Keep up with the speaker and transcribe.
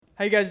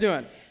How you guys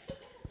doing?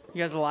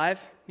 You guys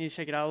alive? Need to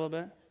shake it out a little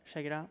bit?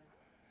 Shake it out.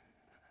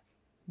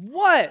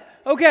 What?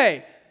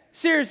 Okay,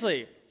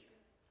 seriously.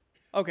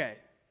 Okay,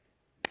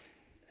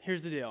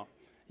 here's the deal.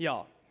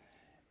 Y'all,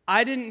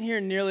 I didn't hear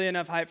nearly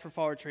enough hype for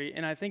Fall Retreat,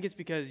 and I think it's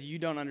because you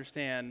don't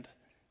understand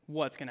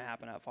what's going to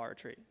happen at Fall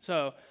Retreat.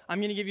 So I'm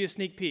going to give you a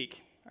sneak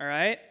peek, all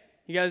right?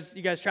 You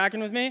guys tracking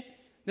with me?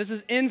 This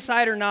is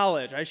insider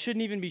knowledge. I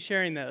shouldn't even be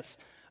sharing this.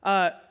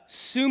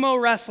 Sumo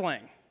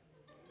wrestling.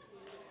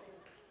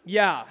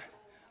 Yeah.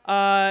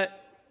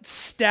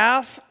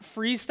 Staff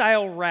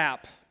freestyle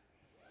rap.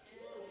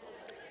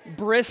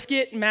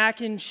 Brisket mac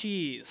and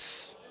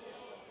cheese.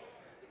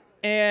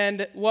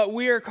 And what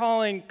we are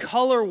calling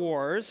color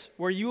wars,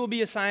 where you will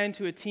be assigned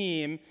to a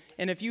team,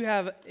 and if you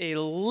have a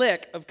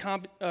lick of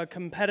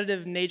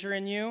competitive nature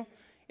in you,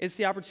 it's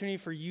the opportunity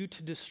for you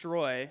to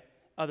destroy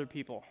other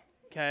people,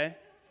 okay?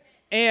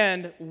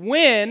 And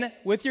win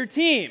with your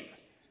team.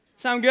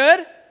 Sound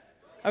good?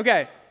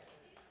 Okay.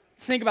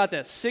 Think about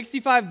this.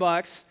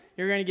 $65,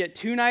 you're going to get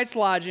 2 nights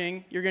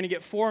lodging, you're going to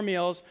get 4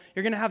 meals,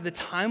 you're going to have the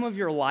time of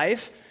your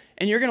life,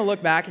 and you're going to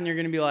look back and you're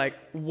going to be like,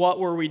 what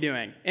were we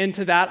doing? And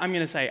to that, I'm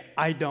going to say,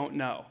 I don't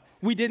know.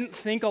 We didn't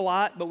think a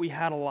lot, but we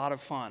had a lot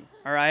of fun,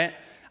 all right?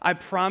 I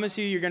promise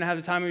you, you're going to have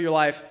the time of your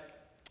life.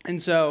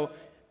 And so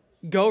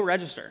go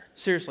register.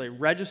 Seriously,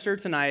 register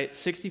tonight,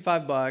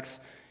 $65.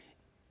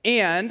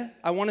 And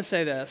I want to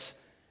say this.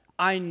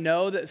 I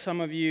know that some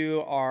of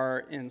you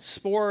are in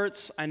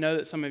sports. I know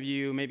that some of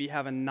you maybe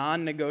have a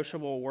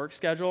non-negotiable work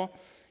schedule.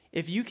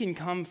 If you can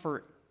come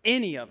for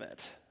any of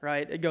it,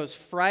 right? It goes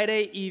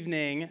Friday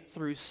evening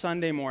through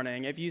Sunday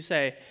morning. If you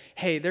say,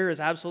 hey, there is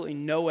absolutely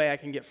no way I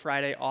can get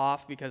Friday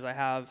off because I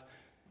have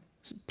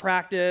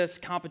practice,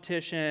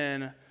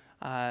 competition,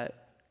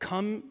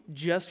 come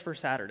just for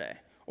Saturday.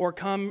 Or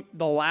come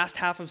the last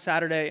half of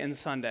Saturday and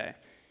Sunday.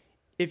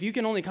 If you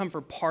can only come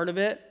for part of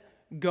it,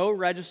 go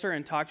register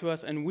and talk to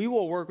us, and we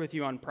will work with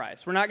you on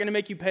price. We're not going to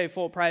make you pay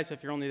full price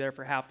if you're only there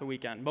for half the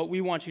weekend, but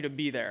we want you to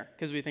be there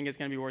because we think it's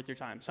going to be worth your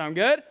time. Sound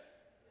good?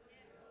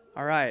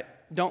 All right.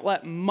 Don't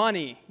let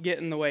money get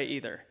in the way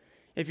either.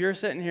 If you're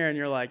sitting here and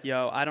you're like,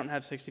 yo, I don't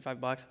have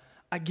 $65,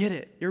 I get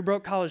it. You're a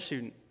broke college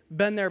student.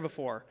 Been there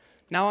before.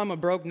 Now I'm a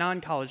broke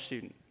non-college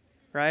student,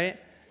 right?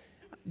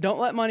 Don't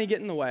let money get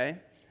in the way.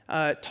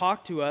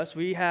 Talk to us.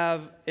 We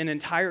have an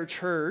entire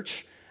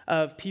church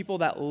of people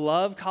that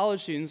love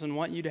college students and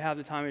want you to have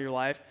the time of your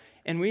life.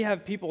 And we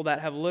have people that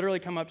have literally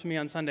come up to me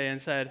on Sunday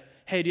and said,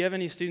 hey, do you have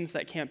any students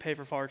that can't pay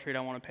for Fall Retreat?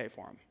 I want to pay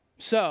for them.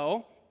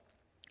 So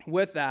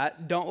with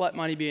that, don't let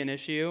money be an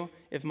issue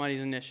if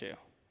money's an issue.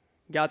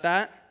 Got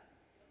that?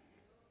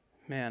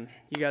 Man,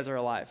 you guys are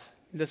alive.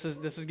 This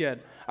is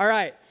good. All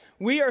right.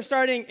 We are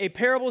starting a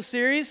parable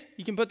series.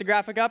 You can put the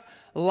graphic up.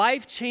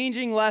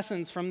 Life-changing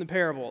lessons from the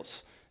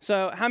parables.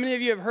 So how many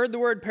of you have heard the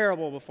word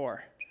parable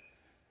before?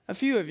 A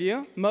few of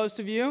you,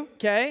 most of you,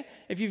 okay?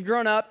 If you've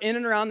grown up in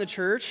and around the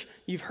church,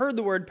 you've heard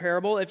the word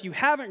parable. If you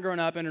haven't grown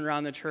up in and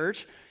around the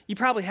church, you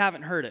probably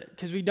haven't heard it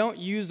because we don't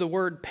use the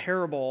word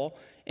parable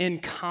in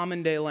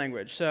common day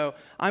language. So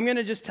I'm going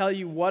to just tell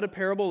you what a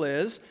parable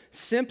is.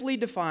 Simply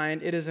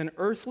defined, it is an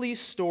earthly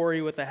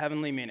story with a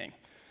heavenly meaning.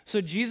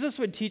 So Jesus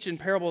would teach in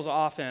parables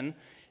often.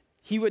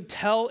 He would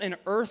tell an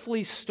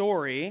earthly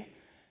story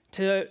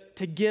to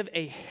give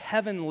a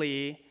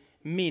heavenly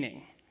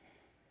meaning.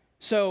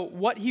 So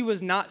what he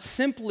was not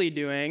simply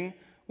doing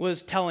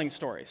was telling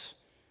stories.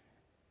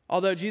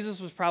 Although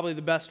Jesus was probably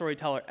the best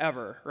storyteller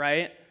ever,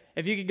 right?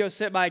 If you could go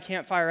sit by a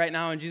campfire right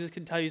now and Jesus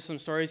could tell you some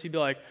stories, he'd be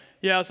like,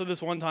 yeah, so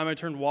this one time I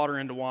turned water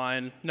into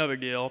wine, no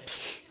big deal.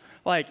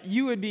 Like,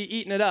 you would be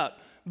eating it up.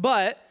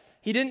 But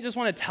he didn't just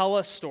want to tell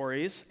us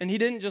stories, and he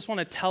didn't just want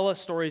to tell us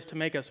stories to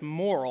make us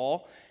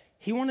moral.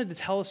 He wanted to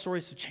tell us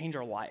stories to change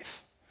our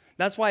life.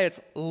 That's why it's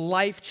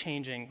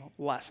life-changing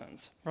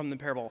lessons from the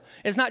parable.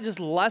 It's not just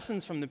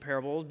lessons from the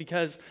parables,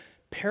 because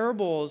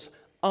parables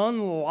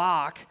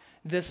unlock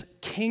this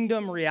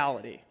kingdom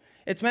reality.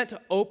 It's meant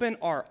to open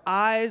our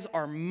eyes,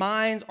 our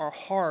minds, our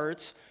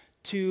hearts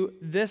to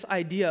this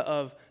idea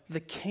of the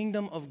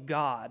kingdom of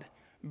God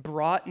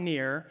brought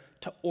near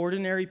to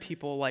ordinary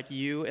people like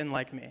you and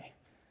like me.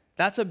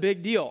 That's a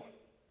big deal.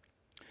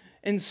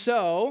 And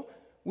so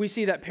we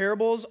see that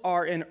parables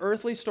are an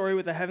earthly story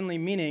with a heavenly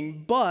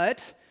meaning,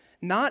 but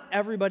not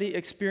everybody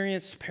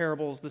experienced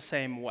parables the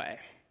same way.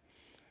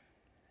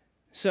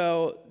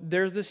 So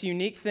there's this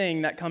unique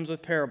thing that comes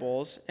with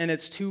parables, and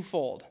it's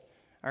twofold,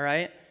 all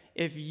right?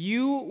 If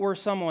you were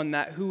someone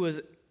who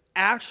was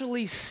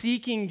actually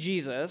seeking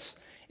Jesus,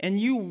 and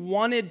you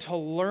wanted to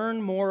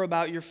learn more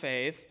about your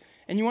faith,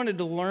 and you wanted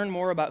to learn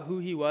more about who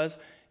he was,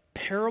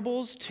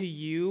 parables to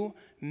you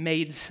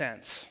made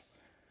sense.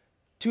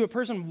 To a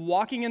person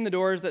walking in the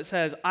doors that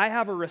says, I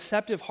have a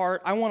receptive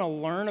heart, I want to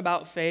learn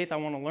about faith, I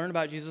want to learn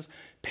about Jesus,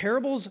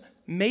 parables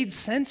made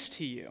sense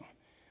to you.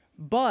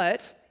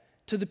 But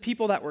to the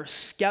people that were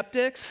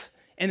skeptics,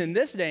 and in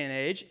this day and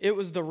age, it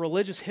was the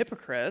religious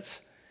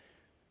hypocrites,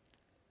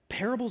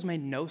 parables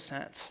made no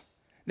sense.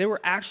 They were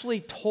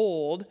actually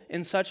told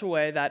in such a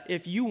way that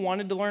if you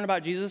wanted to learn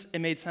about Jesus, it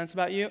made sense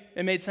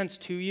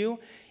to you.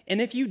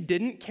 And if you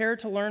didn't care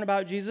to learn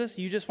about Jesus,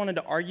 you just wanted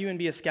to argue and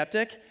be a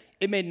skeptic,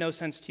 it made no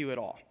sense to you at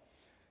all.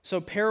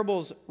 So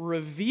parables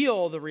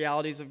reveal the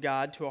realities of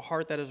God to a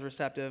heart that is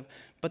receptive,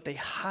 but they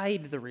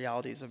hide the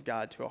realities of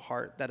God to a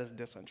heart that is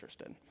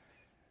disinterested.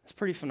 It's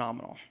pretty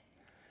phenomenal.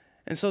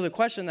 And so the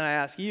question that I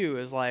ask you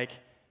is like,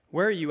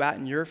 where are you at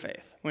in your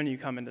faith when you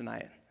come in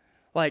tonight?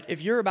 Like,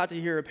 if you're about to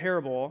hear a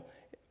parable,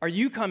 are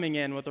you coming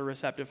in with a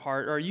receptive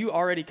heart, or are you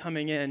already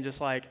coming in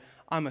just like,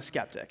 I'm a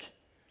skeptic?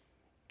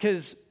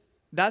 Because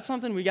that's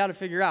something we got to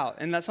figure out,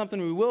 and that's something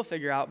we will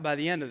figure out by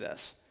the end of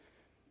this.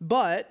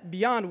 But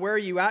beyond where are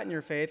you at in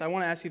your faith, I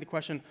want to ask you the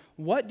question,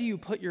 what do you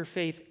put your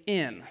faith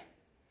in?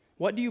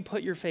 What do you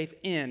put your faith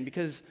in?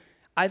 Because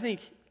I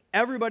think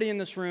everybody in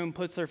this room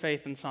puts their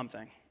faith in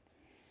something.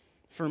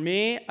 For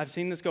me, I've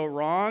seen this go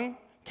wrong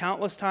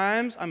countless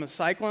times. I'm a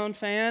Cyclone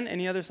fan.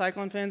 Any other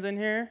Cyclone fans in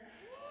here?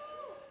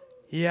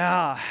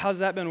 Yeah, how's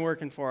that been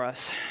working for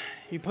us?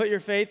 You put your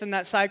faith in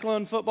that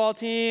Cyclone football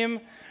team,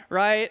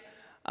 right?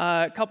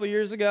 A couple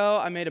years ago,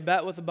 I made a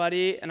bet with a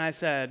buddy, and I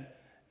said,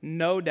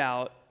 no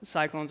doubt,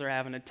 Cyclones are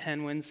having a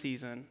 10-win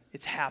season.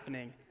 It's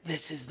happening.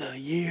 This is the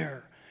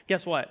year.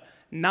 Guess what?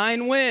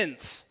 9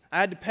 wins. I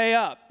had to pay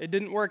up. It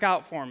didn't work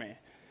out for me.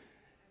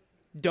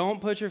 Don't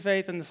put your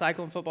faith in the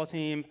Cyclone football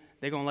team.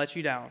 They're going to let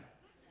you down,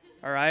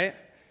 all right?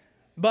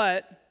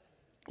 But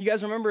you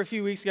guys remember a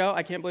few weeks ago,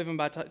 I can't believe I'm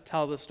about to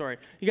tell this story.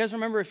 You guys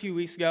remember a few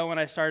weeks ago when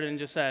I started and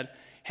just said,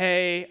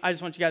 hey, I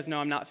just want you guys to know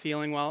I'm not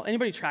feeling well.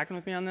 Anybody tracking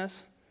with me on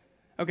this?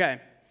 Okay.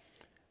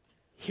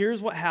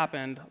 Here's what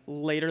happened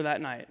later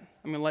that night.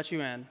 I'm going to let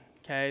you in,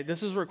 okay?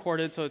 This is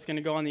recorded, so it's going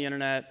to go on the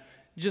internet.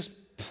 Just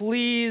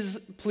please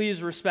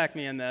respect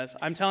me in this.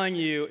 I'm telling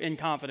you in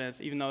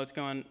confidence, even though it's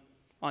going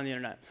on the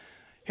internet.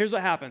 Here's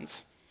what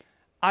happens.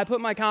 I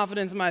put my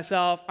confidence in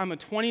myself. I'm a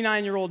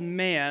 29-year-old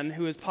man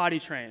who is potty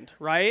trained,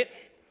 right?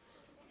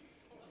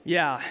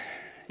 Yeah,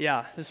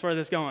 this is where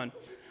this is going.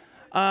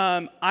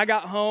 I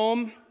got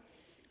home.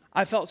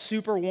 I felt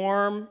super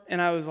warm,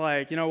 and I was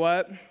like, you know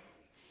what?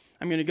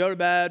 I'm going to go to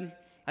bed.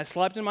 I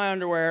slept in my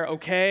underwear.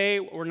 Okay,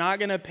 we're not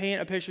going to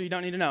paint a picture you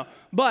don't need to know.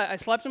 But I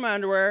slept in my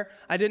underwear.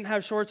 I didn't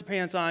have shorts or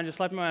pants on, just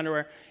slept in my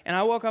underwear. And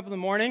I woke up in the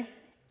morning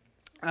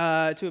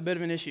to a bit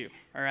of an issue,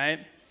 all right?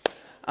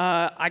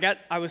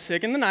 I was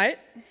sick in the night,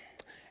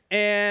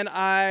 and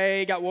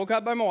I got woke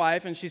up by my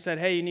wife, and she said,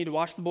 hey, you need to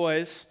watch the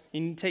boys.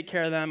 You need to take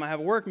care of them. I have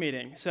a work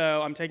meeting.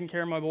 So I'm taking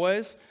care of my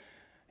boys,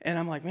 and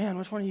I'm like, man,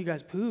 which one of you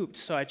guys pooped?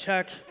 So I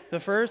check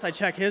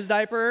his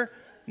diaper,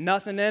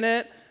 nothing in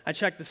it. I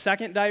check the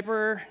second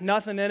diaper,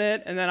 nothing in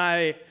it, and then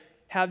I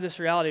have this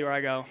reality where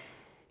I go,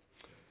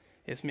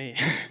 it's me.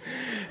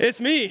 It's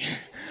me.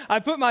 I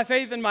put my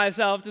faith in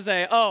myself to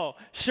say, oh,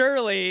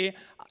 surely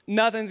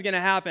nothing's going to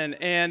happen.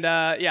 And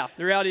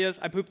the reality is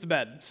I pooped the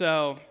bed.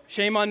 So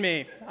shame on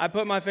me. I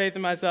put my faith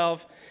in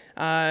myself.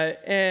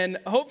 And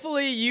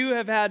hopefully you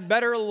have had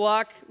better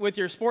luck with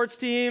your sports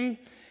team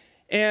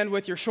and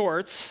with your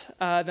shorts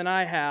than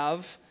I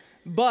have.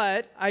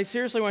 But I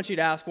seriously want you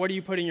to ask, what are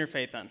you putting your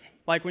faith in?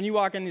 Like when you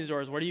walk in these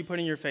doors, what are you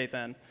putting your faith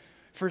in?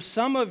 For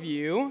some of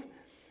you,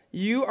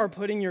 you are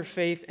putting your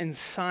faith in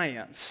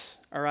science,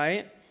 all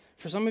right?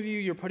 For some of you,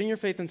 you're putting your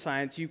faith in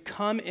science. You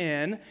come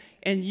in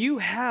and you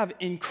have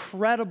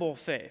incredible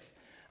faith.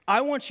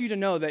 I want you to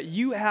know that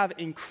you have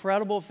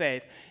incredible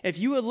faith. If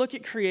you would look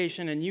at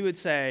creation and you would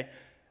say,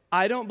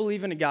 I don't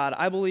believe in a God.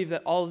 I believe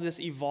that all of this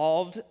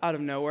evolved out of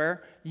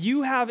nowhere.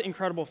 You have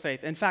incredible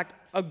faith. In fact,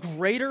 a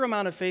greater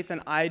amount of faith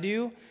than I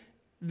do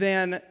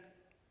than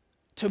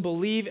to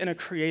believe in a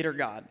creator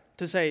God.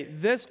 To say,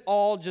 this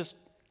all just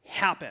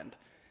happened.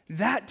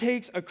 That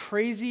takes a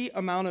crazy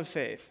amount of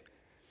faith.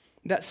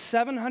 That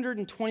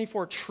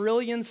 724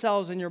 trillion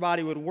cells in your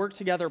body would work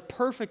together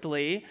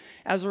perfectly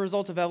as a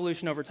result of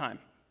evolution over time.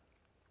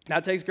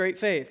 That takes great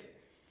faith.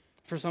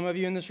 For some of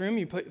you in this room,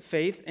 you put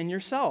faith in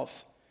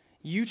yourself.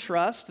 You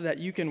trust that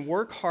you can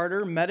work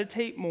harder,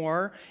 meditate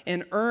more,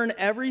 and earn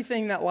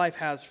everything that life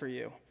has for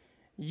you.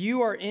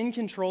 You are in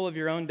control of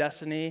your own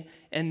destiny,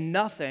 and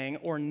nothing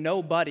or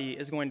nobody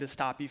is going to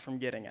stop you from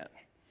getting it.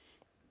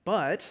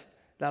 But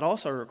that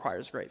also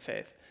requires great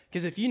faith.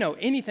 Because if you know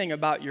anything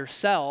about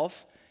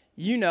yourself,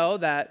 you know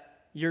that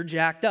you're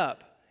jacked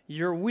up,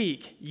 you're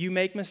weak, you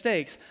make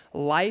mistakes,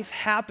 life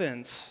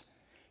happens,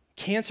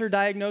 cancer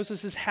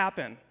diagnoses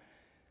happen,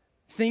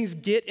 things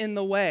get in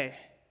the way.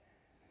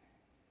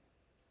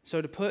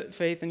 So to put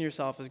faith in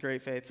yourself is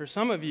great faith. For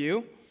some of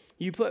you,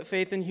 you put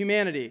faith in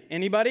humanity.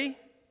 Anybody?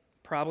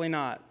 Probably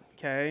not,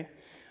 okay?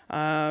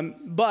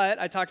 But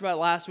I talked about it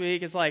last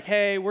week. It's like,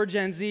 hey, we're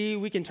Gen Z.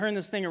 We can turn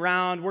this thing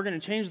around. We're going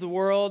to change the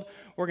world.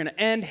 We're going to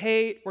end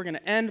hate. We're going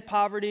to end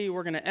poverty.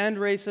 We're going to end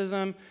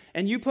racism.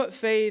 And you put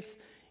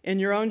faith in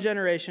your own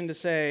generation to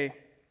say,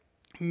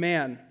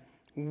 man,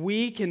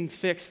 we can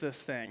fix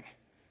this thing.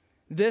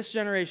 This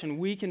generation,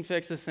 we can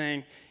fix this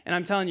thing. And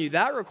I'm telling you,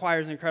 that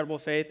requires incredible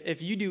faith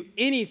if you do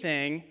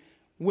anything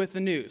with the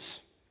news.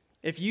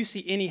 If you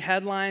see any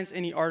headlines,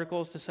 any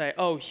articles to say,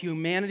 oh,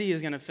 humanity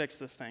is going to fix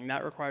this thing,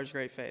 that requires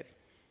great faith.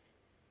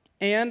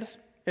 And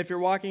if you're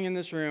walking in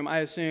this room, I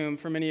assume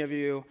for many of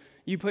you,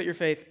 you put your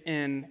faith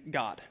in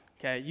God.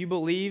 Okay? You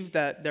believe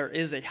that there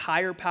is a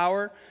higher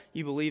power,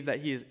 you believe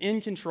that he is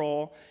in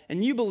control,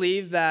 and you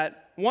believe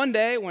that one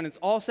day when it's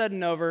all said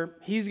and over,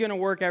 he's going to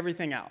work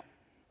everything out,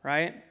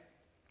 right?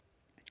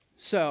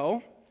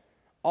 So,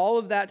 all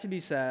of that to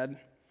be said,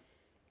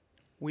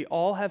 we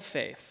all have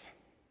faith.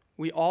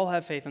 We all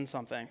have faith in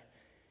something.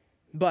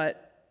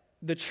 But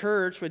the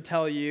church would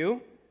tell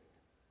you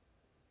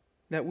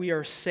that we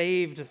are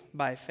saved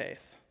by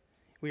faith.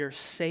 We are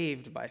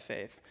saved by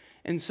faith.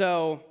 And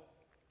so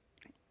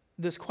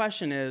this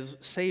question is,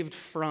 saved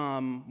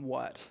from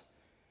what?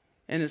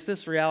 And it's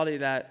this reality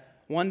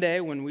that one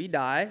day when we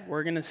die,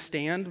 we're going to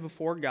stand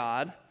before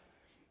God.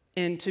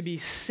 And to be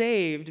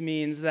saved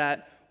means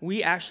that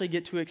we actually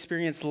get to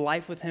experience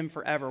life with him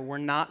forever. We're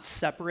not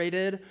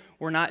separated.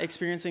 We're not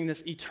experiencing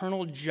this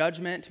eternal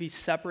judgment to be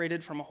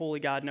separated from a holy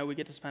God. No, we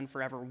get to spend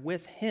forever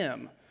with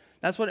him.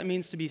 That's what it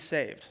means to be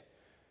saved.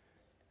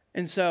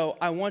 And so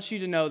I want you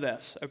to know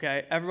this,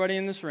 okay? Everybody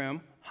in this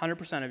room,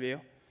 100% of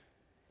you,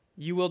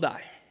 you will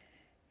die.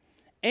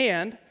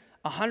 And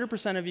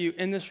 100% of you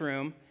in this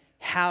room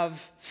have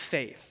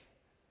faith,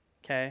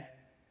 okay?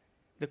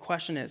 The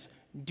question is,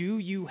 do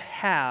you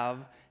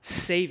have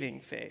saving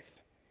faith?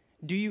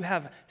 Do you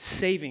have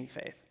saving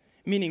faith?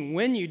 Meaning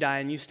when you die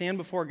and you stand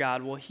before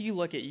God, will he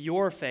look at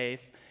your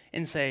faith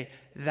and say,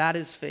 that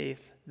is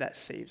faith that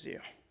saves you?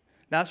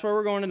 That's where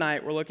we're going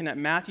tonight. We're looking at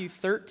Matthew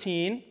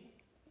 13.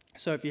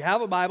 So if you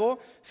have a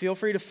Bible, feel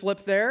free to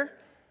flip there.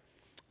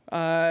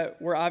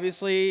 We're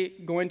obviously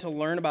going to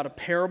learn about a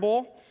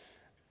parable.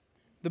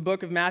 The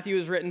book of Matthew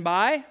is written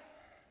by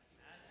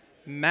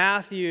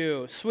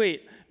Matthew.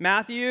 Sweet.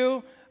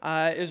 Matthew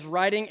is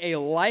writing a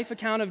life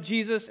account of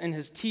Jesus and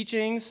his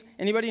teachings.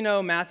 Anybody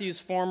know Matthew's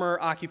former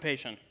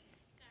occupation?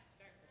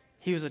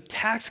 He was a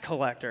tax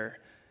collector.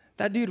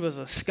 That dude was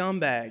a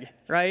scumbag,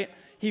 right?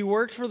 He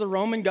worked for the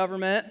Roman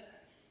government,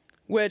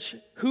 which,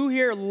 who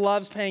here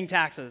loves paying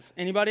taxes?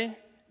 Anybody?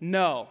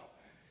 No.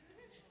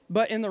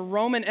 But in the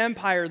Roman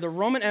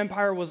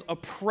Empire was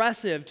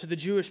oppressive to the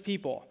Jewish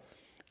people.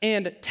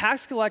 And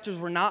tax collectors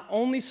were not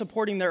only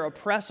supporting their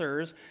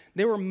oppressors,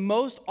 they were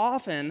most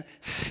often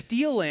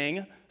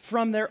stealing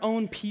from their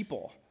own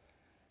people.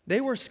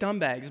 They were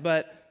scumbags,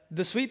 but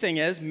the sweet thing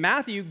is,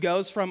 Matthew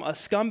goes from a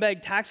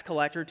scumbag tax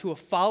collector to a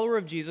follower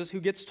of Jesus who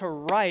gets to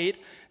write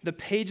the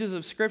pages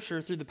of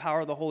Scripture through the power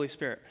of the Holy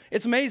Spirit.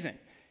 It's amazing.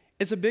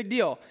 It's a big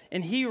deal.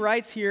 And he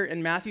writes here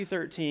in Matthew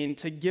 13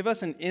 to give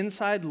us an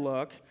inside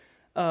look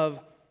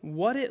of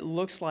what it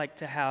looks like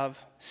to have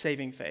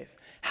saving faith.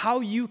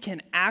 How you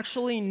can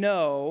actually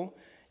know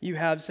you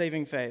have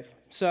saving faith.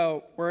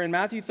 So we're in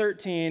Matthew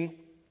 13.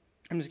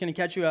 I'm just going to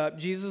catch you up.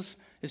 Jesus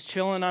is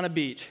chilling on a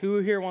beach. Who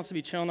here wants to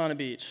be chilling on a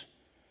beach?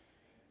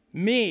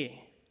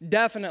 Me,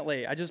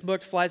 definitely. I just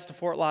booked flights to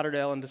Fort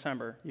Lauderdale in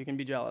December. You can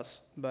be jealous.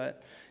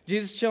 But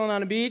Jesus is chilling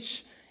on a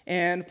beach,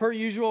 and per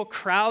usual,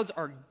 crowds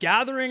are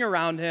gathering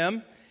around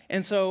him.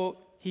 And so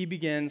he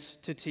begins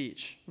to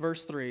teach.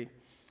 Verse 3,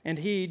 and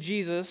he,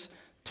 Jesus,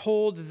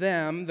 told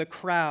them, the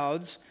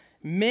crowds,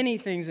 many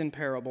things in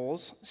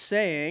parables,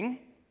 saying,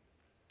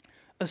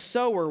 a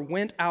sower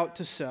went out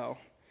to sow.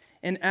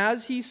 And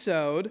as he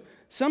sowed,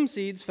 some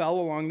seeds fell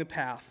along the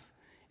path,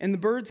 and the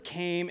birds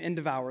came and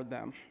devoured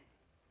them.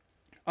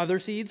 Other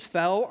seeds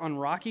fell on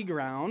rocky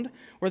ground,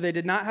 where they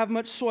did not have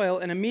much soil,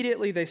 and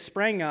immediately they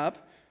sprang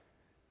up,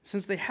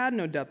 since they had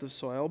no depth of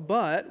soil.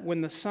 But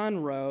when the sun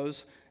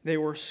rose, they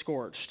were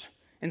scorched,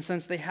 and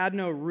since they had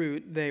no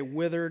root, they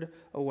withered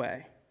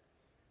away.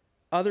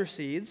 Other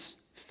seeds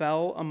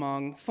fell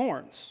among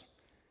thorns,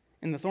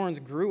 and the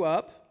thorns grew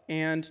up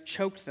and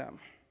choked them.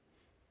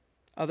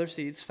 Other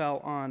seeds fell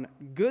on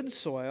good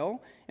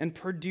soil and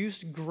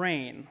produced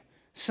grain,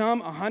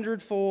 some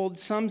 100-fold,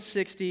 some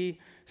 60,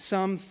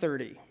 some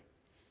 30.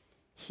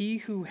 He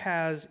who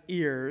has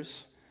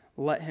ears,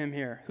 let him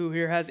hear. Who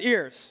here has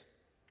ears?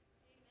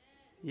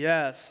 Amen.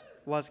 Yes,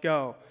 let's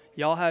go.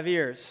 Y'all have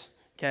ears,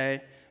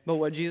 okay? But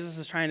what Jesus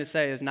is trying to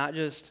say is not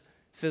just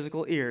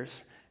physical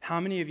ears. How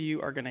many of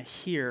you are going to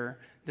hear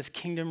this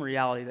kingdom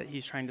reality that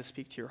he's trying to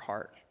speak to your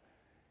heart?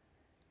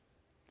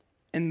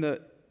 And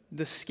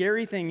the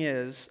scary thing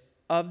is,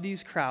 of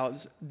these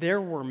crowds,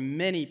 there were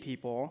many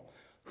people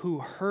who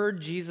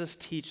heard Jesus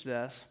teach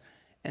this,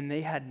 and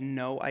they had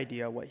no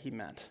idea what he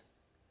meant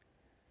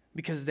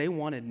because they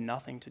wanted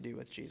nothing to do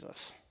with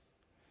Jesus.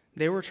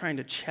 They were trying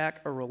to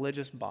check a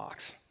religious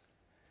box.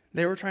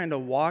 They were trying to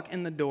walk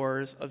in the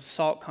doors of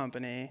Salt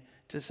Company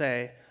to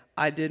say,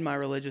 I did my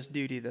religious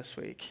duty this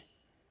week.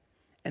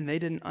 And they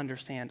didn't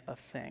understand a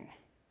thing.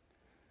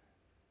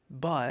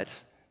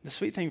 But the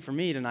sweet thing for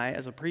me tonight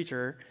as a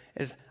preacher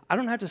is I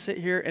don't have to sit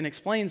here and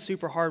explain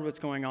super hard what's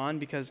going on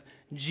because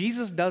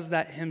Jesus does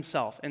that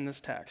himself in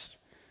this text.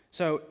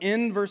 So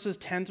in verses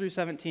 10 through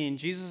 17,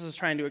 Jesus is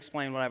trying to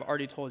explain what I've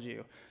already told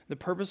you. The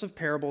purpose of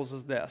parables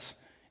is this.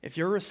 If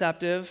you're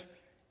receptive,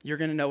 you're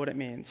going to know what it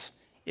means.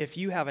 if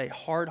you have a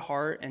hard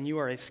heart and you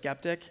are a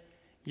skeptic,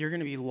 you're going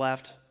to be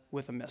left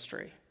with a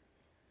mystery.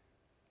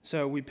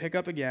 So we pick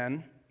up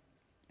again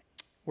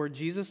where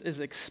Jesus is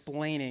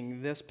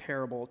explaining this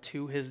parable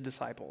to his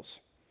disciples,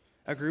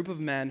 a group of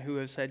men who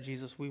have said,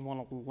 Jesus, we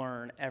want to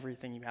learn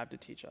everything you have to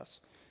teach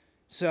us.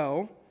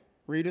 So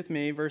read with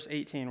me, verse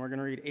 18. We're going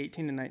to read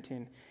 18 and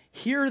 19.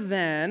 Hear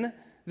then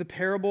the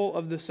parable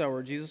of the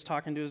sower, Jesus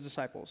talking to his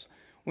disciples.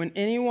 When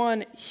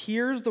anyone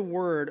hears the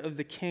word of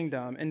the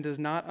kingdom and does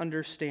not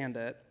understand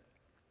it,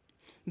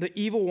 the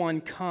evil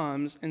one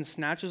comes and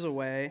snatches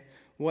away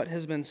what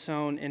has been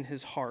sown in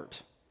his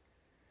heart.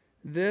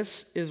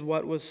 This is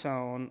what was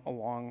sown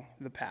along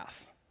the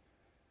path.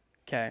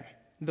 Okay,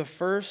 the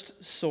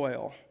first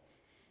soil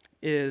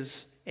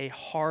is a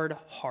hard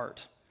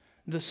heart.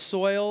 The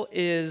soil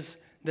is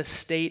the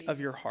state of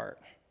your heart.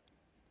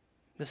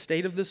 The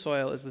state of the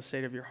soil is the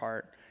state of your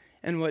heart.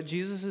 And what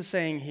Jesus is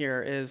saying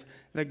here is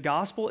the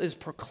gospel is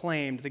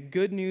proclaimed, the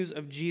good news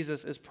of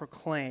Jesus is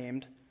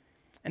proclaimed,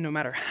 and no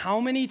matter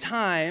how many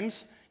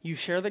times you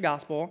share the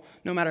gospel,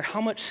 no matter how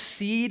much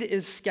seed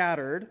is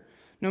scattered,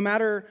 no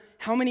matter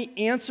how many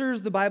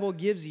answers the Bible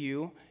gives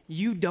you,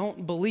 you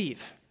don't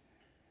believe.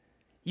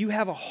 You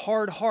have a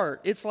hard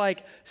heart. It's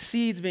like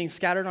seeds being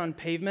scattered on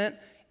pavement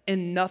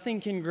and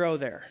nothing can grow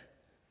there.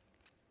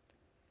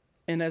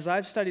 And as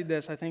I've studied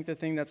this, I think the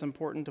thing that's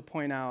important to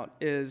point out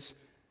is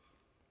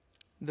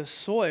the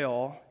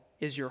soil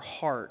is your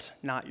heart,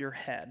 not your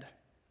head.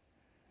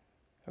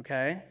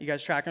 Okay? You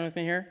guys tracking with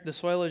me here? The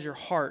soil is your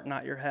heart,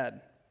 not your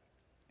head.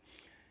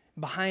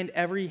 Behind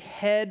every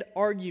head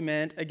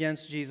argument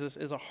against Jesus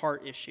is a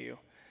heart issue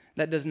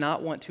that does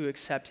not want to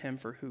accept him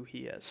for who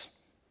he is.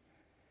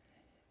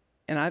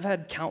 And I've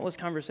had countless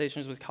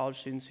conversations with college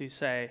students who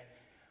say,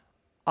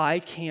 I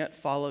can't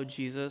follow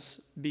Jesus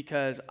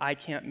because I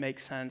can't make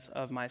sense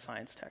of my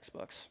science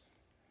textbooks.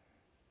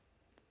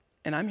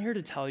 And I'm here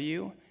to tell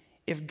you,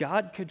 if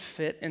God could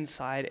fit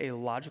inside a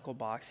logical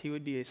box, he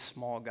would be a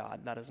small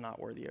God that is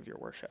not worthy of your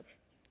worship.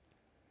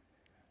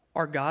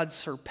 Our God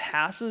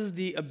surpasses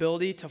the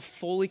ability to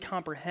fully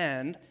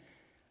comprehend,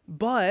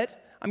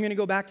 but I'm going to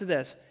go back to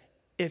this.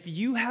 If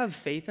you have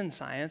faith in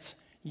science,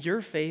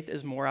 your faith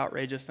is more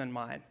outrageous than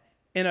mine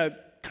in a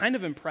kind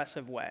of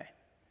impressive way.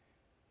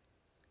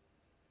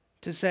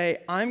 To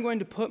say, I'm going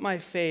to put my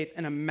faith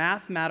in a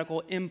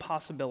mathematical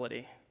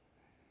impossibility,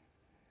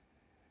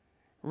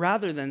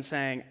 rather than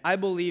saying, I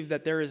believe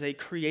that there is a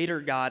creator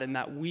God and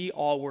that we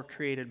all were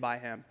created by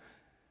him.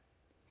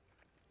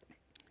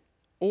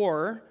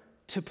 Or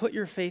to put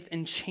your faith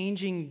in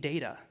changing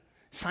data.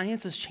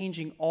 Science is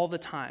changing all the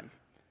time.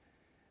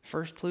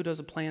 First, Pluto's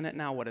a planet,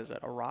 now what is it,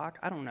 a rock?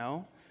 I don't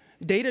know.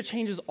 Data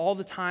changes all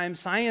the time.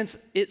 Science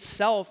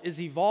itself is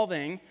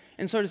evolving.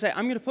 And so to say,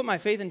 I'm going to put my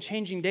faith in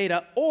changing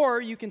data, or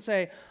you can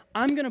say,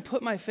 I'm going to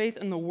put my faith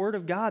in the Word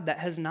of God that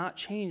has not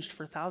changed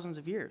for thousands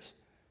of years.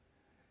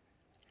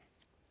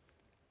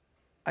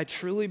 I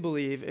truly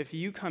believe if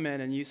you come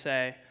in and you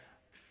say,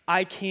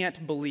 I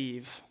can't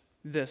believe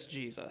this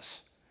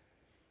Jesus,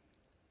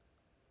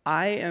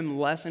 I am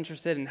less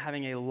interested in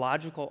having a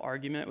logical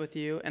argument with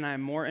you, and I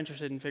am more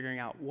interested in figuring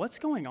out what's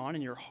going on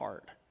in your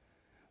heart.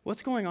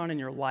 What's going on in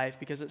your life?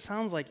 Because it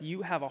sounds like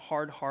you have a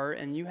hard heart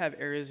and you have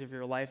areas of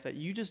your life that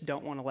you just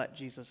don't want to let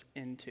Jesus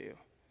into.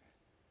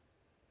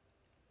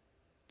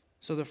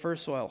 So the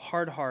first soil,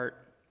 hard heart,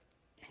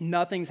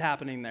 nothing's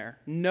happening there.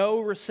 No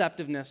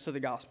receptiveness to the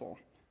gospel.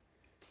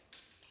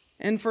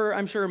 And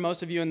I'm sure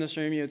most of you in this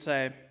room, you would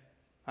say,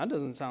 that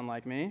doesn't sound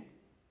like me.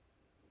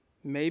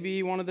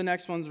 Maybe one of the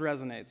next ones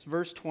resonates.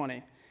 Verse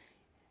 20.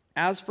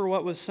 As for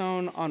what was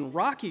sown on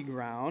rocky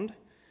ground,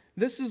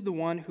 this is the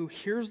one who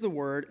hears the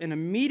word and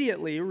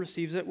immediately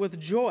receives it with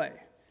joy.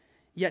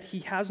 Yet he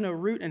has no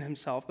root in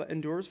himself, but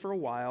endures for a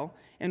while.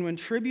 And when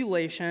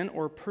tribulation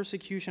or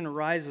persecution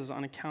arises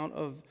on account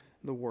of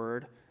the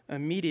word,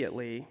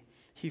 immediately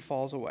he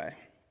falls away.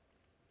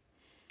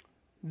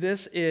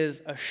 This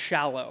is a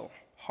shallow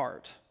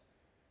heart.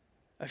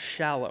 A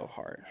shallow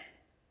heart.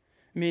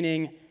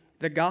 Meaning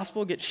the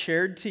gospel gets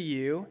shared to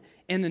you,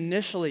 and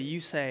initially you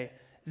say,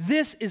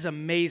 this is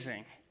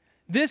amazing.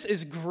 This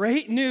is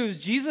great news.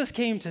 Jesus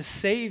came to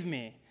save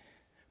me.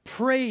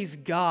 Praise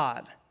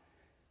God.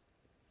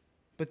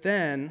 But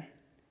then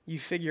you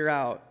figure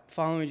out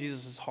following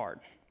Jesus is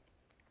hard.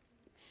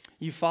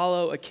 You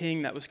follow a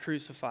king that was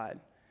crucified.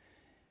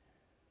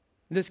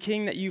 This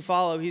king that you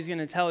follow, he's going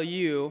to tell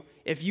you,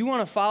 if you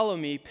want to follow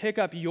me, pick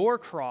up your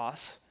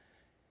cross,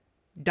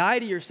 die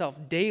to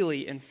yourself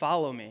daily, and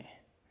follow me.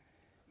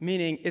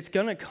 Meaning it's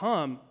going to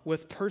come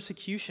with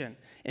persecution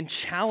and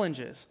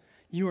challenges.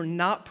 You are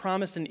not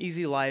promised an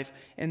easy life,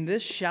 and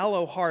this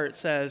shallow heart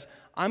says,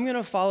 I'm going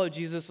to follow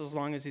Jesus as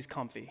long as he's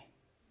comfy.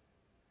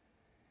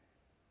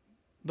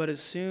 But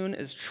as soon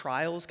as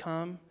trials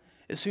come,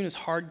 as soon as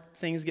hard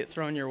things get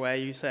thrown your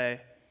way, you say,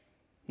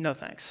 no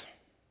thanks.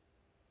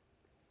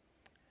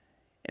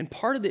 And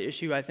part of the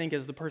issue, I think,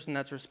 is the person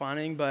that's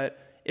responding,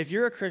 but if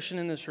you're a Christian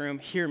in this room,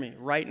 hear me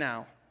right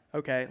now,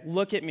 okay?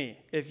 Look at me.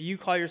 If you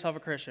call yourself a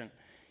Christian,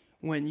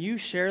 when you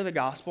share the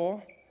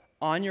gospel,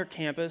 on your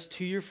campus,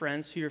 to your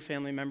friends, to your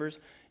family members,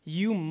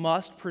 you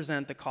must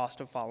present the cost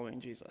of following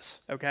Jesus,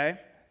 okay?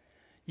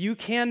 You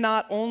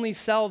cannot only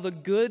sell the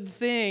good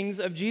things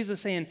of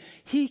Jesus saying,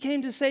 he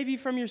came to save you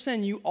from your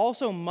sin. You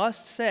also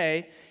must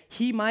say,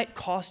 he might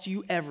cost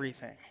you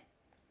everything.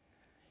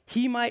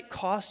 He might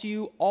cost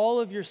you all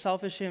of your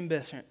selfish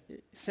ambitions.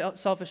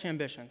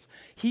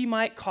 He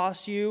might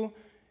cost you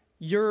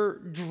your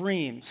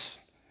dreams.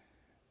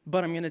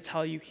 But I'm going to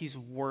tell you, he's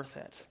worth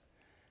it.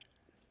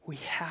 We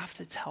have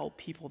to tell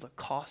people the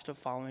cost of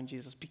following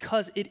Jesus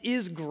because it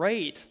is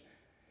great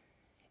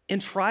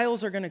and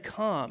trials are going to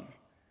come,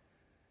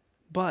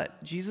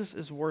 but Jesus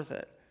is worth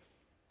it.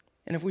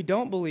 And if we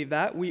don't believe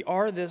that, we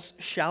are this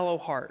shallow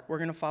heart. We're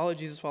going to follow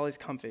Jesus while he's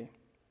comfy.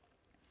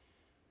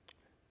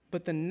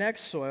 But the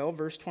next soil,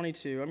 verse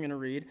 22, I'm going to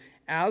read,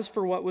 as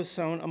for what was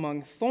sown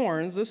among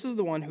thorns, this is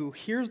the one who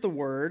hears the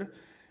word,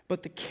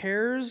 but the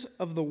cares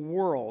of the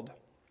world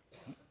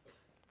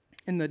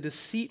and the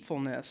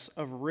deceitfulness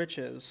of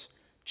riches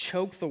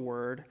choke the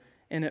word,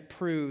 and it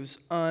proves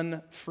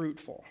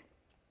unfruitful.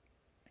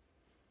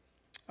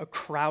 A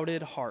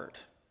crowded heart.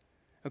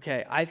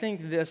 Okay, I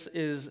think this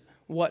is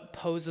what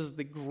poses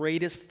the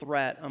greatest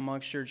threat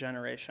amongst your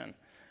generation.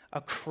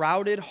 A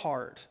crowded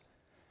heart.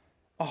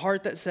 A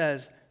heart that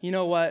says, you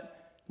know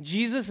what?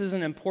 Jesus is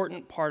an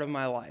important part of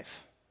my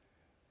life,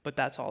 but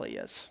that's all he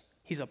is.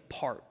 He's a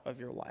part of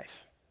your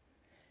life.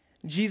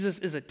 Jesus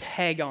is a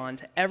tag on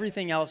to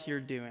everything else you're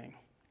doing.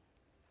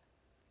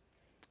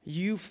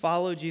 You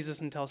follow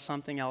Jesus until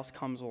something else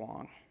comes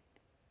along.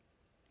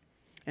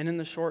 And in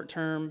the short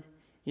term,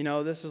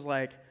 this is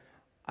like,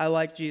 I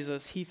like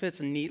Jesus. He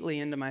fits neatly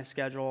into my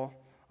schedule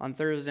on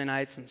Thursday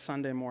nights and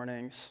Sunday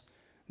mornings.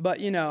 But,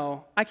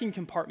 I can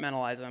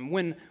compartmentalize them.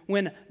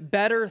 When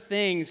better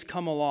things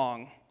come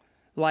along,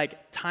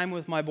 like time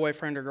with my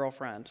boyfriend or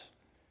girlfriend,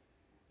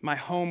 my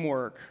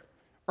homework,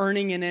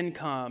 earning an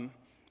income,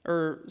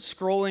 or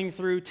scrolling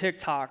through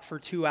TikTok for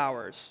 2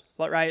 hours,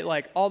 right?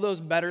 Like all those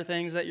better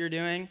things that you're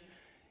doing.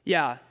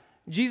 Yeah,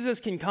 Jesus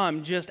can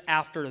come just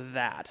after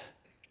that.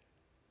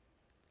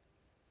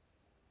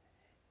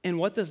 And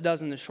what this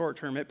does in the short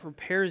term, it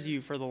prepares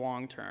you for the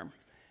long term.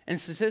 And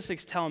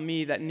statistics tell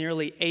me that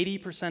nearly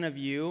 80% of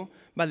you,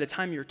 by the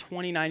time you're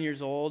 29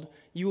 years old,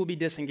 you will be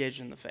disengaged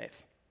in the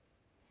faith.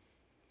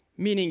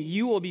 Meaning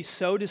you will be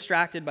so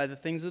distracted by the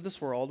things of this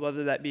world,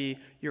 whether that be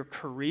your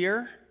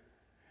career,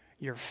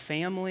 your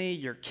family,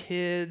 your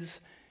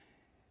kids,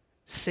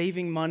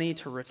 saving money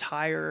to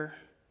retire.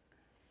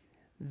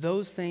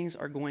 Those things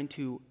are going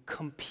to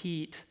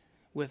compete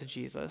with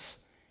Jesus.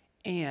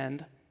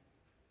 And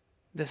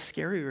the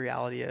scary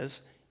reality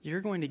is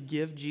you're going to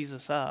give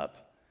Jesus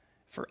up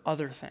for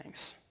other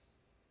things.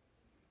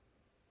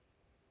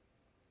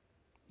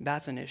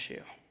 That's an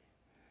issue.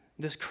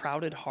 This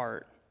crowded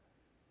heart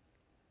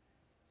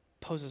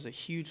poses a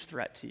huge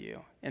threat to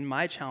you. And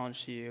my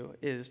challenge to you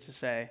is to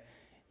say,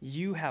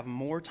 you have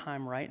more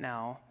time right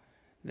now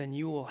than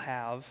you will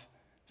have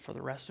for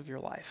the rest of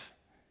your life.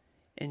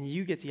 And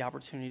you get the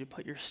opportunity to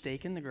put your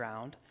stake in the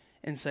ground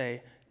and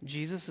say,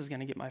 Jesus is going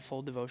to get my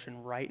full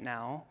devotion right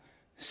now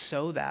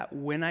so that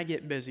when I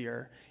get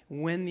busier,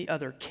 when the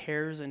other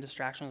cares and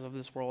distractions of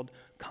this world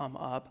come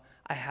up,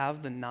 I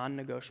have the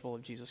non-negotiable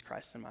of Jesus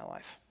Christ in my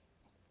life.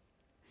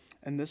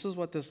 And this is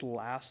what this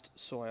last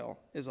soil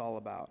is all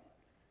about.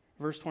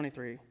 Verse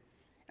 23,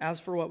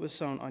 as for what was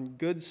sown on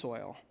good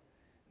soil,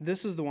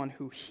 this is the one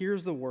who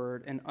hears the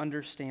word and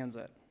understands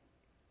it.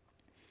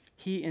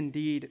 He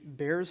indeed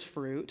bears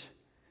fruit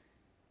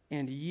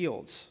and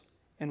yields,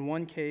 in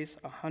one case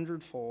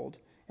 100-fold,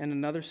 in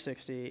another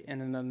 60,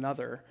 and in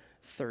another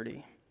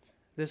 30.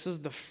 This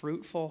is the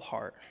fruitful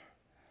heart,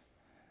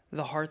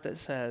 the heart that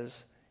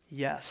says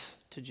yes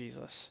to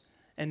Jesus,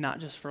 and not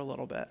just for a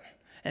little bit,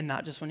 and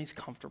not just when he's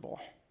comfortable,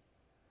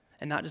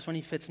 and not just when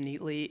he fits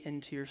neatly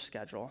into your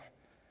schedule.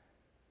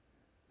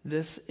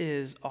 This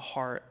is a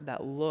heart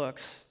that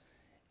looks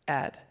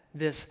at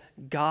this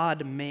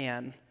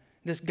God-man,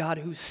 this God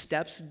who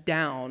steps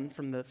down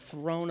from the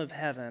throne of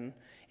heaven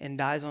and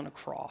dies on a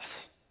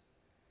cross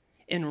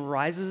and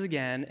rises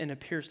again and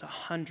appears to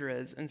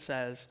hundreds and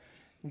says,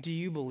 do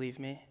you believe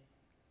me?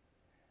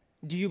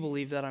 Do you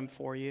believe that I'm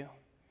for you?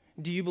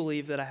 Do you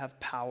believe that I have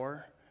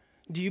power?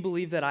 Do you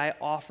believe that I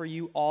offer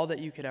you all that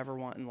you could ever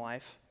want in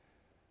life?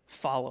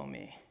 Follow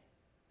me.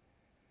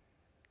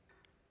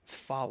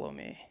 Follow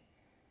me.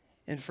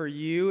 And for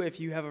you, if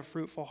you have a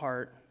fruitful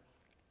heart,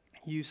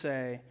 you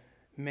say,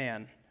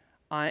 man,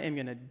 I am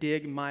going to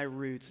dig my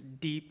roots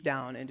deep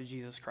down into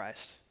Jesus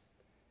Christ.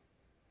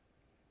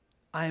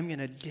 I am going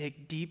to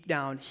dig deep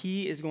down.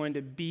 He is going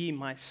to be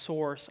my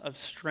source of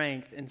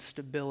strength and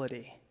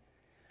stability.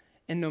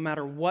 And no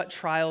matter what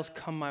trials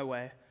come my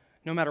way,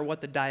 no matter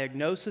what the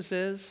diagnosis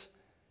is,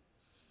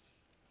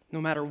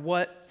 no matter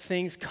what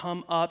things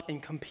come up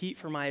and compete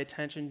for my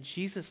attention,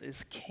 Jesus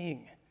is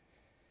king.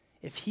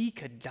 If he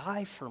could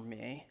die for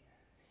me,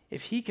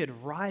 if he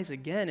could rise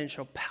again and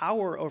show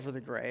power over the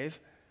grave,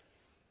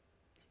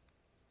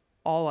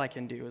 all I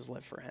can do is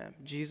live for him.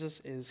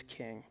 Jesus is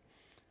king.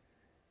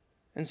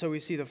 And so we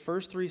see the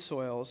first three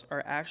soils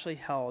are actually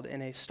held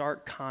in a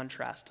stark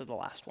contrast to the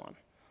last one.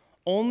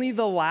 Only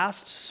the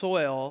last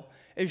soil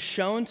is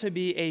shown to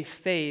be a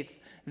faith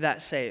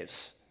that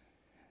saves.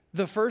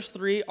 The first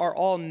three are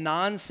all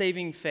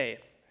non-saving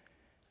faith.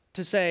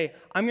 To say,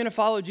 I'm going to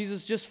follow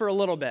Jesus just for a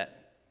little bit.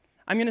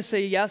 I'm going to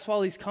say yes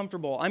while he's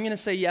comfortable. I'm going to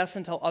say yes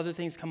until other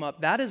things come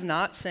up. That is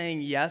not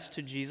saying yes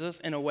to Jesus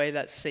in a way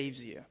that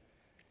saves you.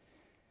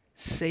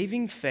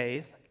 Saving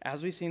faith,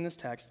 as we see in this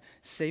text,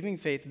 saving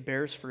faith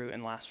bears fruit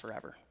and lasts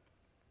forever.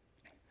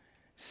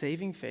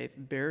 Saving faith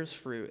bears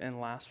fruit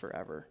and lasts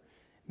forever.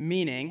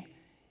 Meaning,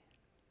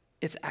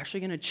 it's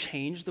actually going to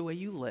change the way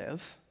you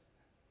live.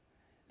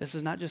 This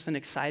is not just an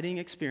exciting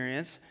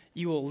experience.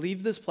 You will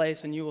leave this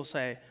place and you will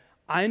say,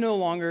 I no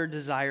longer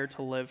desire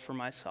to live for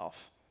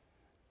myself.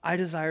 I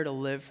desire to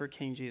live for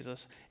King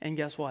Jesus. And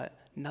guess what?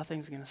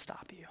 Nothing's going to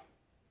stop you.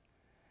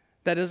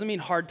 That doesn't mean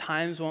hard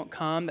times won't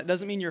come. That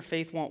doesn't mean your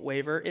faith won't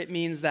waver. It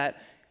means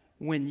that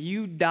when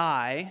you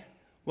die,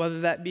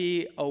 whether that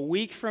be a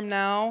week from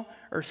now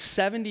or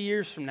 70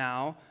 years from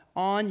now,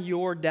 on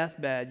your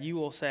deathbed, you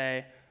will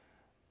say,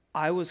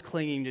 I was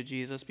clinging to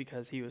Jesus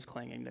because he was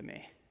clinging to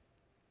me.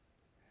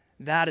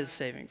 That is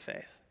saving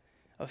faith,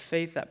 a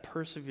faith that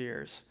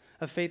perseveres,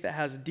 a faith that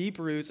has deep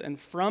roots, and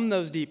from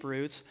those deep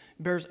roots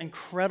bears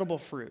incredible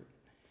fruit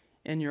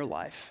in your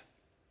life.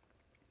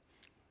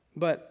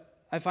 But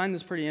I find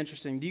this pretty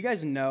interesting. Do you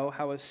guys know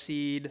how a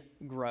seed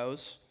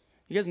grows?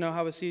 You guys know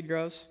how a seed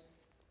grows?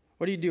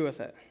 What do you do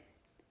with it?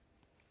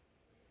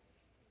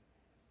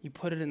 You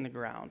put it in the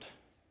ground.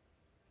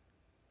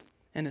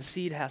 And a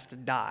seed has to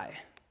die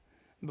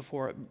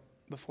before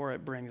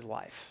it brings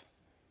life.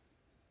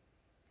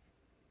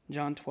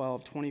 John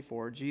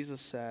 12:24,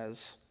 Jesus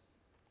says,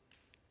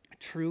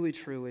 truly,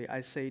 truly, I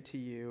say to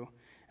you,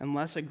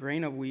 unless a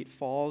grain of wheat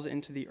falls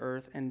into the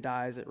earth and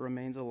dies, it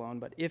remains alone.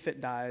 But if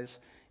it dies,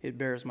 it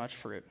bears much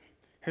fruit.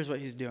 Here's what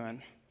he's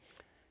doing.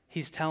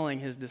 He's telling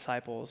his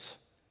disciples,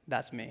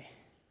 that's me.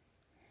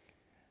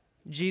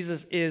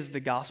 Jesus is the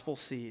gospel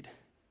seed.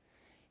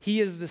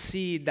 He is the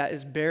seed that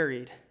is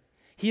buried.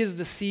 He is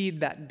the seed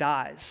that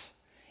dies.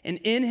 And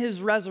in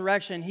his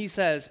resurrection, he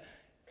says,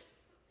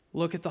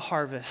 look at the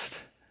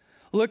harvest.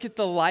 Look at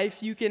the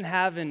life you can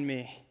have in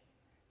me.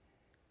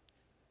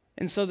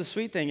 And so the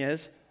sweet thing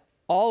is,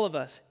 all of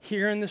us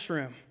here in this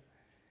room,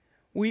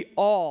 we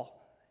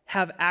all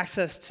have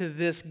access to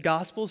this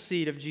gospel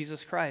seed of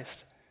Jesus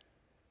Christ.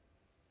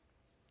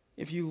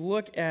 If you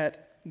look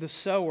at the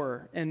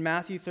sower in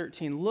Matthew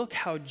 13, look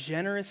how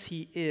generous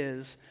he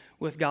is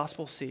with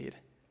gospel seed.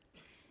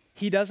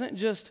 He doesn't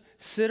just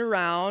sit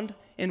around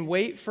and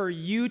wait for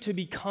you to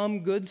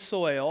become good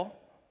soil.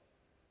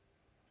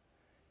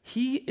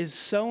 He is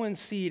sowing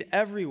seed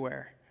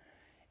everywhere.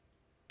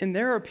 And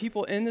there are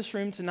people in this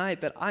room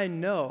tonight that I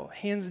know,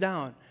 hands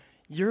down,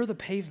 you're the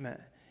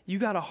pavement. You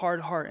got a hard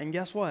heart. And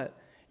guess what?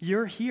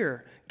 You're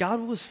here. God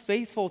was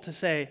faithful to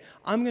say,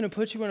 I'm going to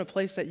put you in a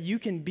place that you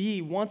can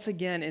be once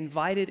again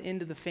invited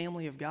into the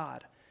family of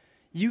God.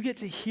 You get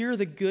to hear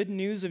the good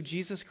news of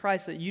Jesus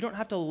Christ, that you don't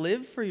have to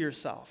live for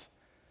yourself.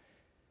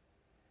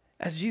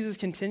 As Jesus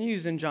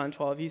continues in John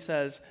 12, he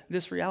says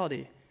this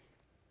reality.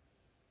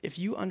 If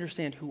you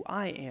understand who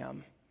I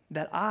am,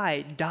 that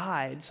I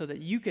died so that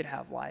you could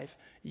have life,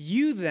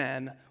 you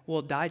then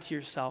will die to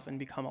yourself and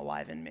become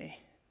alive in me.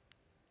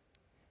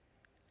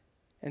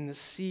 And the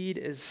seed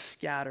is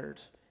scattered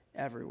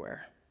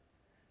everywhere.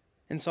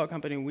 In Salt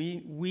Company,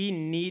 we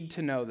need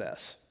to know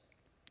this,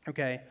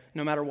 okay?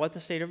 No matter what the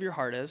state of your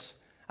heart is,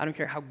 I don't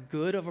care how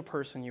good of a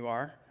person you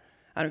are,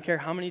 I don't care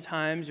how many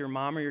times your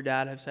mom or your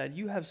dad have said,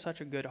 you have such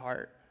a good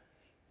heart.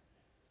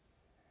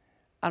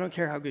 I don't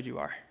care how good you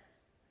are.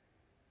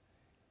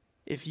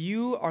 If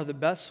you are the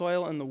best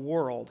soil in the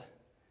world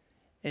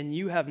and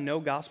you have no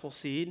gospel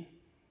seed,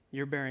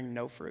 you're bearing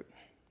no fruit.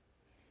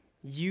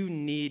 You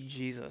need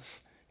Jesus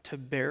to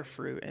bear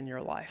fruit in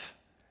your life.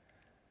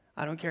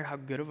 I don't care how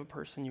good of a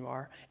person you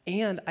are,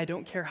 and I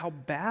don't care how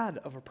bad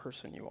of a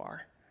person you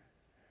are.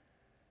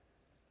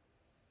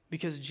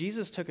 Because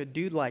Jesus took a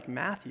dude like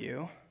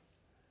Matthew,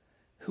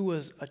 who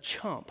was a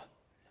chump,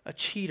 a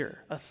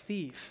cheater, a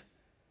thief,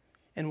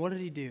 and what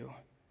did he do?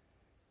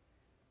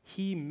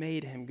 He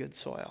made him good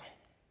soil.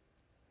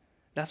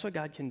 That's what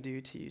God can do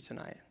to you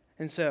tonight.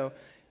 And so,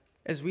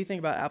 as we think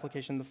about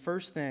application, the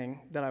first thing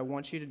that I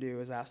want you to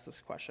do is ask this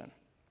question.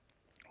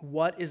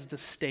 What is the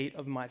state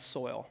of my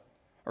soil?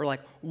 Or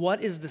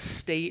what is the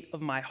state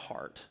of my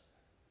heart?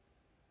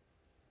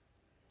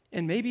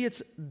 And maybe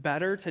it's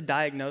better to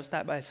diagnose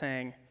that by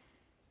saying,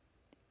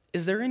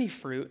 is there any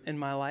fruit in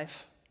my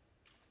life?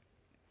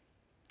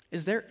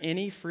 Is there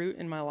any fruit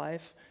in my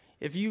life?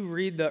 If you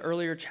read the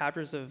earlier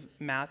chapters of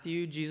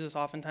Matthew, Jesus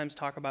oftentimes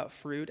talks about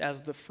fruit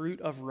as the fruit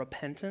of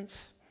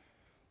repentance,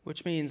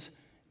 which means,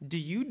 do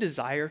you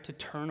desire to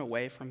turn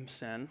away from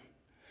sin?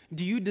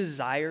 Do you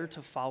desire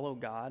to follow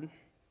God?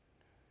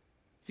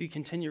 If you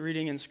continue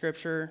reading in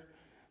Scripture,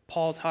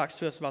 Paul talks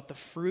to us about the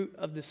fruit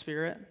of the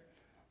Spirit: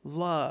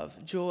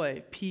 love,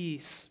 joy,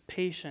 peace,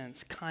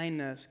 patience,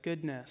 kindness,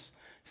 goodness,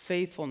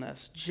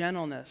 faithfulness,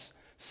 gentleness,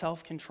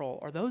 self-control,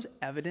 are those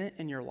evident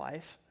in your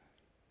life?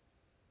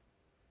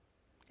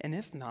 And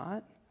if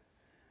not,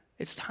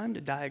 it's time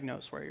to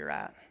diagnose where you're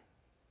at.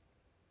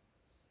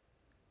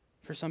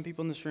 For some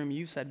people in this room,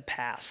 you said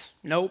pass.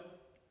 Nope,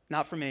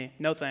 not for me.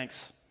 No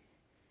thanks.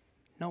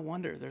 No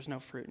wonder there's no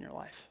fruit in your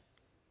life.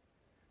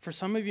 For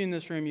some of you in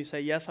this room, you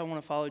say, yes, I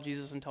want to follow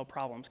Jesus until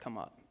problems come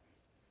up.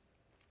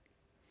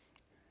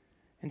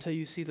 Until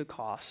you see the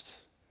cost.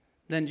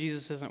 Then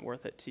Jesus isn't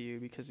worth it to you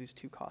because he's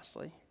too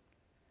costly.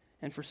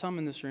 And for some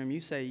in this room, you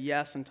say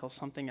yes until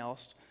something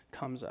else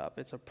comes up.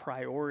 It's a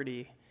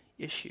priority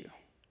issue.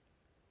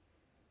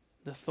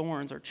 The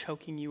thorns are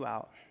choking you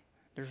out.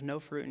 There's no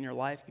fruit in your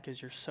life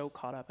because you're so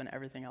caught up in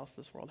everything else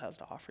this world has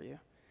to offer you.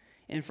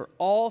 And for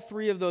all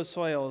three of those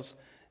soils,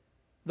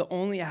 the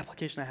only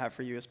application I have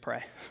for you is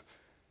pray.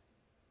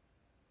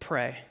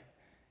 Pray.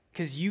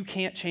 Because you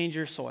can't change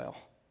your soil.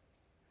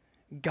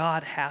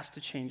 God has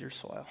to change your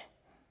soil.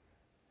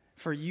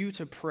 For you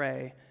to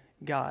pray,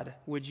 God,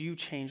 would you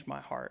change my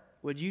heart?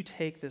 Would you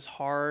take this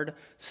hard,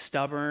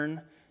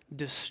 stubborn,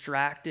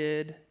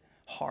 distracted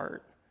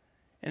heart,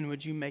 and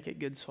would you make it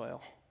good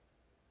soil?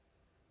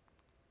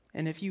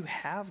 And if you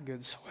have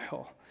good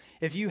soil,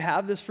 if you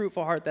have this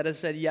fruitful heart that has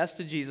said yes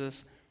to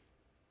Jesus,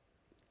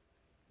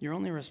 your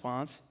only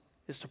response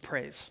is to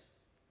praise.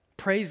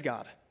 Praise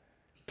God.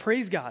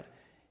 Praise God.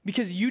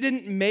 Because you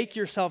didn't make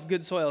yourself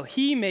good soil.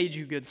 He made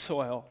you good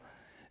soil.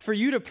 For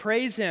you to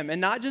praise him,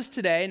 and not just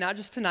today, not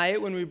just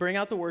tonight when we bring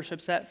out the worship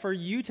set, for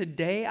you to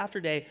day after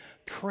day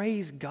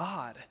praise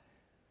God.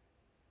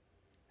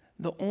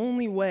 The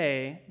only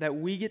way that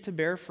we get to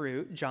bear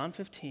fruit, John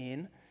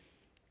 15,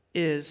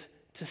 is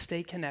to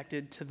stay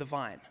connected to the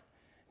vine.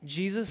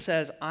 Jesus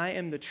says, I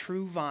am the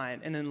true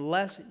vine, and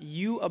unless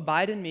you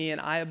abide in me and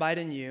I abide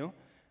in you,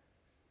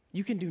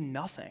 you can do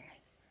nothing.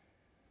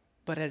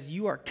 But as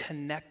you are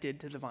connected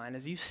to the vine,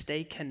 as you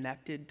stay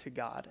connected to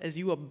God, as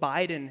you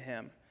abide in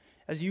him,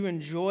 as you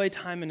enjoy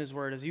time in his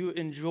word, as you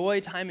enjoy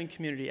time in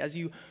community, as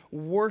you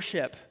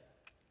worship,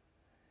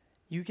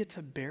 you get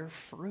to bear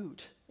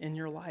fruit in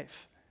your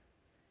life.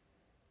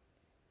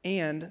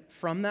 And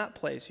from that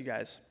place, you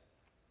guys,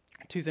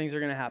 two things are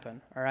going to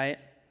happen, all right?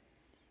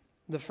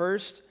 The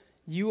first,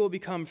 you will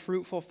become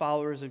fruitful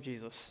followers of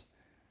Jesus.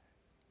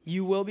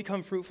 You will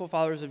become fruitful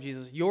followers of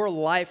Jesus. Your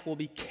life will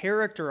be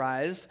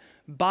characterized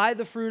by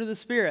the fruit of the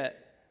Spirit.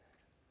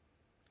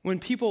 When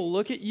people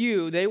look at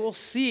you, they will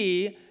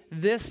see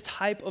this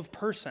type of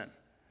person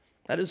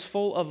that is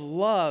full of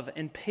love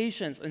and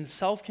patience and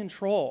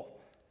self-control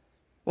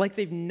like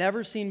they've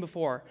never seen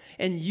before.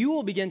 And you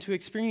will begin to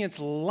experience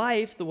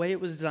life the way it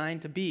was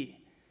designed to be.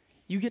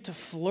 You get to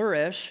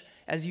flourish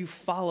as you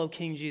follow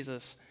King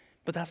Jesus.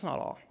 But that's not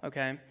all,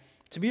 okay?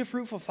 To be a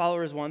fruitful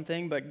follower is one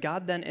thing, but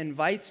God then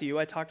invites you,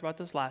 I talked about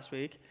this last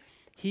week,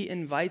 he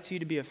invites you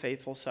to be a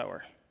faithful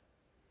sower.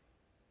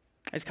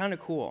 It's kind of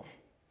cool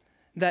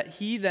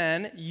that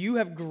you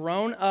have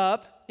grown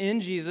up in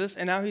Jesus,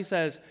 and now he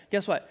says,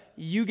 guess what?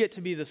 You get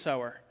to be the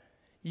sower.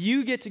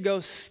 You get to go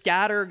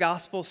scatter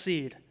gospel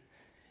seed.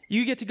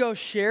 You get to go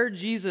share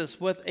Jesus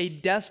with a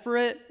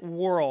desperate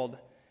world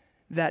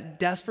that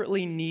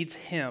desperately needs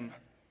him.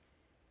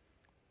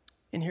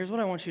 And here's what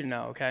I want you to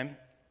know, okay?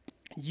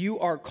 You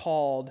are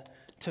called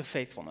to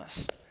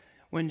faithfulness.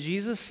 When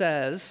Jesus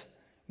says,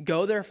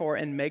 go therefore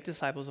and make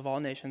disciples of all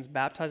nations,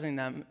 baptizing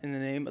them in the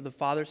name of the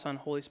Father, Son,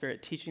 Holy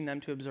Spirit, teaching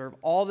them to observe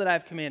all that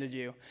I've commanded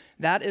you,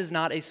 that is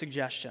not a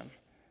suggestion.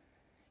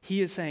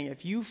 He is saying,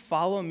 if you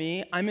follow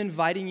me, I'm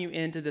inviting you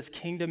into this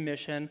kingdom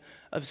mission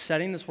of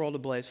setting this world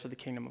ablaze for the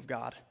kingdom of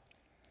God.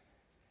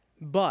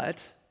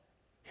 But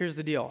here's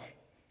the deal.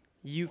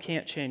 You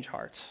can't change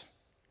hearts.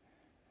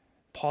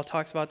 Paul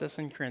talks about this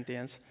in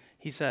Corinthians.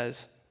 He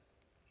says,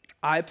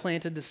 I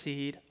planted the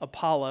seed,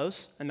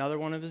 Apollos, another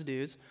one of his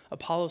dudes,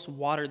 Apollos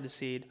watered the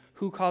seed.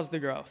 Who caused the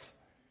growth?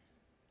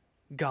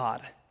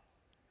 God.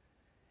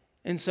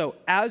 And so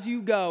as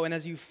you go and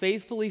as you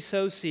faithfully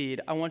sow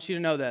seed, I want you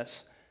to know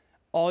this.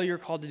 All you're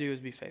called to do is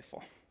be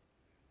faithful.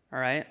 All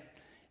right?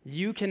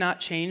 You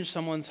cannot change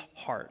someone's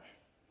heart,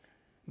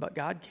 but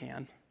God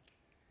can.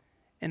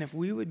 And if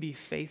we would be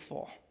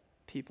faithful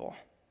people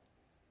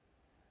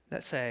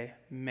that say,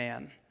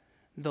 man,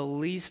 the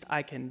least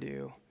I can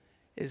do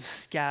is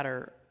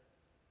scatter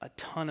a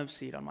ton of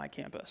seed on my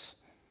campus.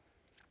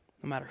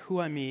 No matter who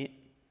I meet,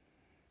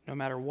 no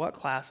matter what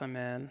class I'm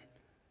in,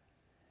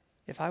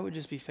 if I would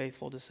just be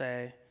faithful to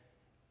say,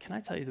 can I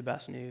tell you the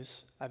best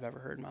news I've ever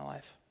heard in my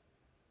life?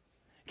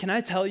 Can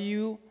I tell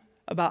you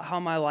about how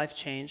my life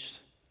changed?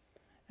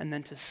 And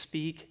then to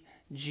speak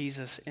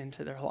Jesus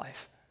into their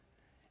life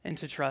and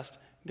to trust,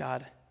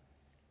 God,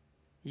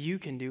 you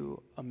can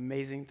do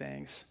amazing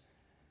things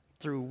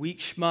through weak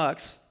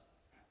schmucks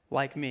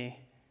like me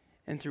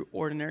and through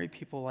ordinary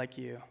people like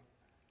you.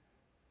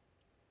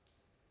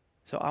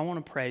 So I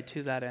want to pray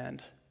to that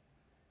end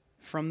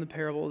from the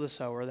parable of the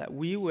sower that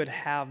we would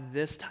have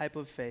this type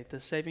of faith, the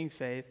saving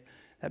faith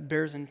that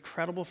bears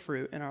incredible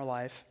fruit in our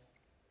life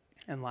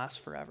and lasts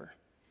forever.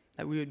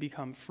 That we would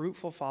become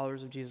fruitful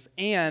followers of Jesus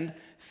and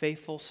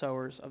faithful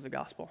sowers of the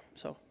gospel.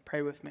 So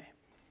pray with me.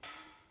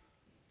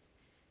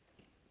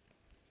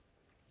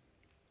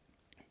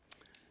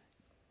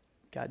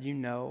 God, you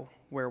know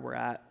where we're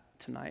at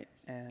tonight,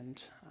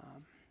 and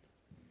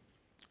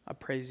I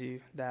praise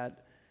you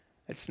that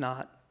it's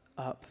not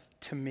up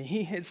to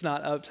me, it's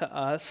not up to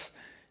us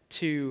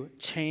to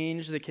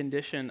change the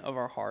condition of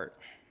our heart.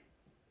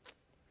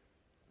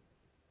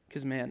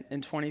 Because, man,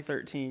 in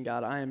 2013,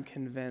 God, I am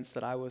convinced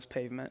that I was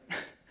pavement.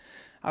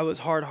 I was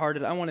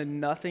hard-hearted. I wanted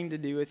nothing to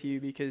do with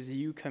you because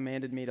you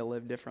commanded me to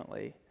live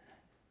differently.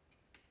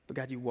 But,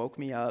 God, you woke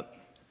me up.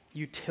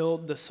 You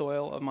tilled the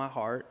soil of my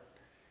heart,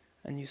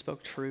 and you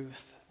spoke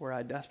truth where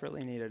I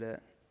desperately needed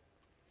it.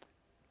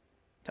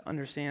 To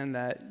understand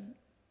that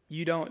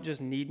you don't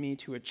just need me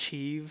to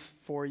achieve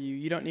for you.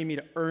 You don't need me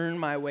to earn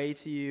my way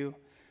to you.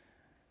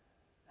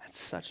 That's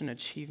such an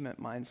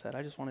achievement mindset.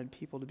 I just wanted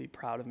people to be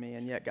proud of me,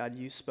 and yet, God,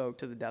 you spoke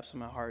to the depths of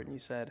my heart, and you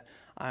said,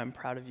 I am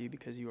proud of you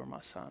because you are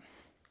my son.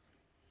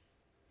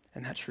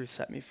 And that truth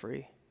set me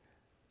free.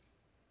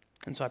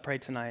 And so I pray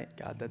tonight,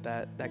 God,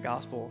 that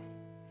gospel,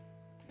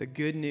 the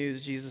good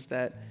news, Jesus,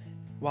 that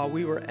while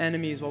we were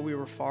enemies, while we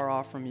were far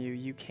off from you,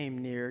 you came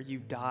near, you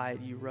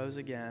died, you rose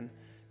again,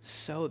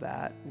 so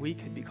that we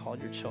could be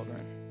called your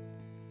children.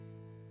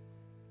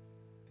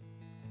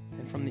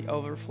 And from the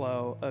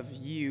overflow of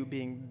you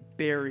being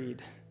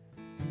buried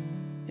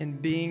in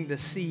being the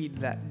seed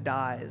that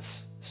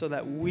dies so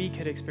that we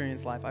could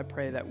experience life, I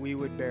pray that we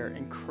would bear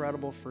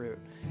incredible fruit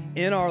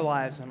in our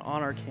lives and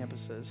on our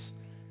campuses,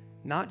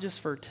 not just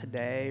for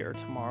today or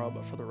tomorrow,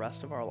 but for the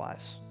rest of our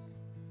lives.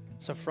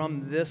 So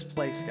from this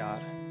place,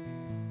 God,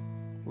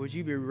 would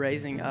you be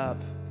raising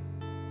up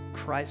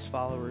Christ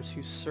followers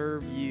who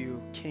serve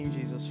you, King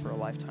Jesus, for a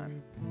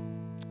lifetime?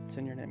 It's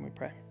in your name we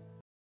pray.